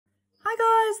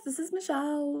guys, this is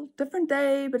Michelle. Different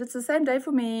day, but it's the same day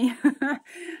for me.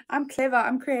 I'm clever.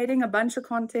 I'm creating a bunch of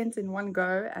content in one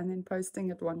go and then posting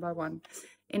it one by one.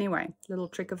 Anyway, little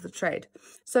trick of the trade.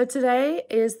 So today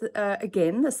is,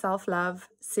 again, the self-love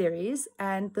series,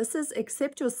 and this is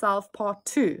Accept Yourself Part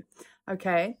 2,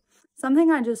 okay?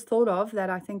 Something I just thought of that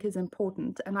I think is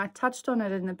important, and I touched on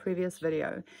it in the previous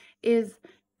video, is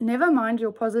never mind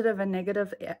your positive and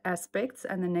negative aspects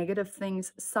and the negative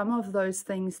things, some of those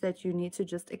things that you need to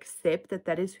just accept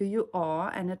that is who you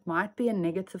are, and it might be a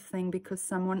negative thing because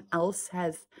someone else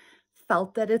has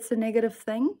felt that it's a negative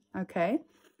thing, okay?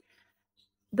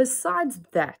 Besides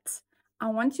that, I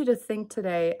want you to think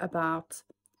today about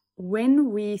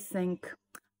when we think,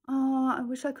 oh, I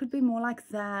wish I could be more like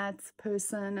that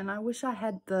person, and I wish I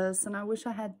had this, and I wish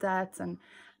I had that, and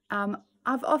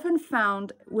I've often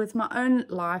found with my own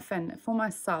life and for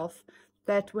myself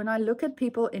that when I look at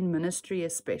people in ministry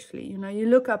especially, you know, you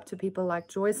look up to people like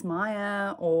Joyce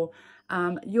Meyer or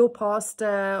your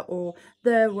pastor or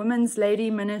the women's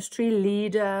lady ministry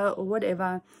leader or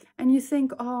whatever, and you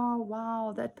think, oh,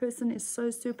 wow, that person is so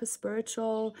super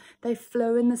spiritual. They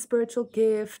flow in the spiritual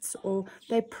gifts, or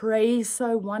they pray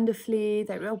so wonderfully.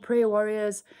 They're real prayer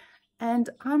warriors. And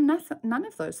I'm none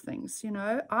of those things, you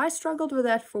know. I struggled with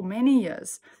that for many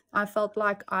years. I felt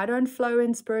like I don't flow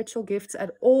in spiritual gifts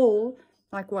at all.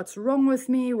 Like, what's wrong with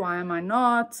me? Why am I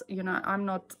not? You know, I'm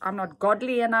not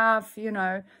godly enough, you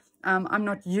know. I'm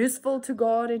not useful to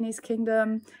God in his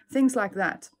kingdom, things like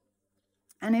that.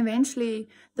 And eventually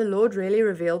the Lord really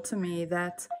revealed to me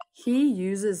that he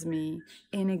uses me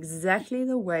in exactly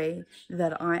the way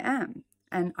that I am.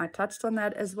 And I touched on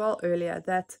that as well earlier,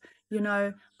 that, you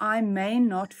know, I may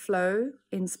not flow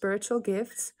in spiritual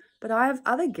gifts, but I have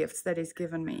other gifts that he's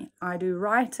given me. I do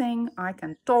writing, I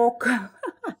can talk.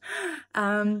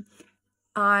 I've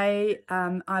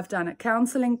done a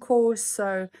counseling course.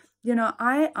 So, you know,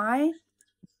 I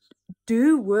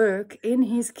do work in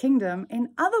his kingdom in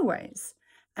other ways.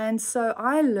 And so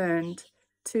I learned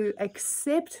to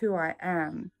accept who I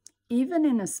am, even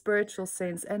in a spiritual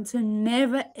sense, and to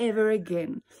never, ever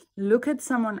again look at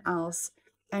someone else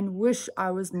and wish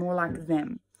I was more like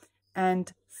them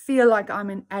and feel like I'm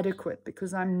inadequate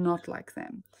because I'm not like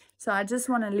them. So I just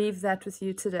want to leave that with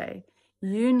you today.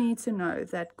 You need to know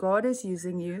that God is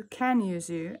using you, can use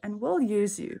you, and will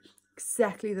use you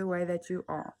exactly the way that you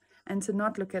are, and to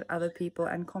not look at other people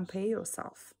and compare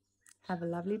yourself. Have a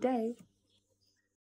lovely day.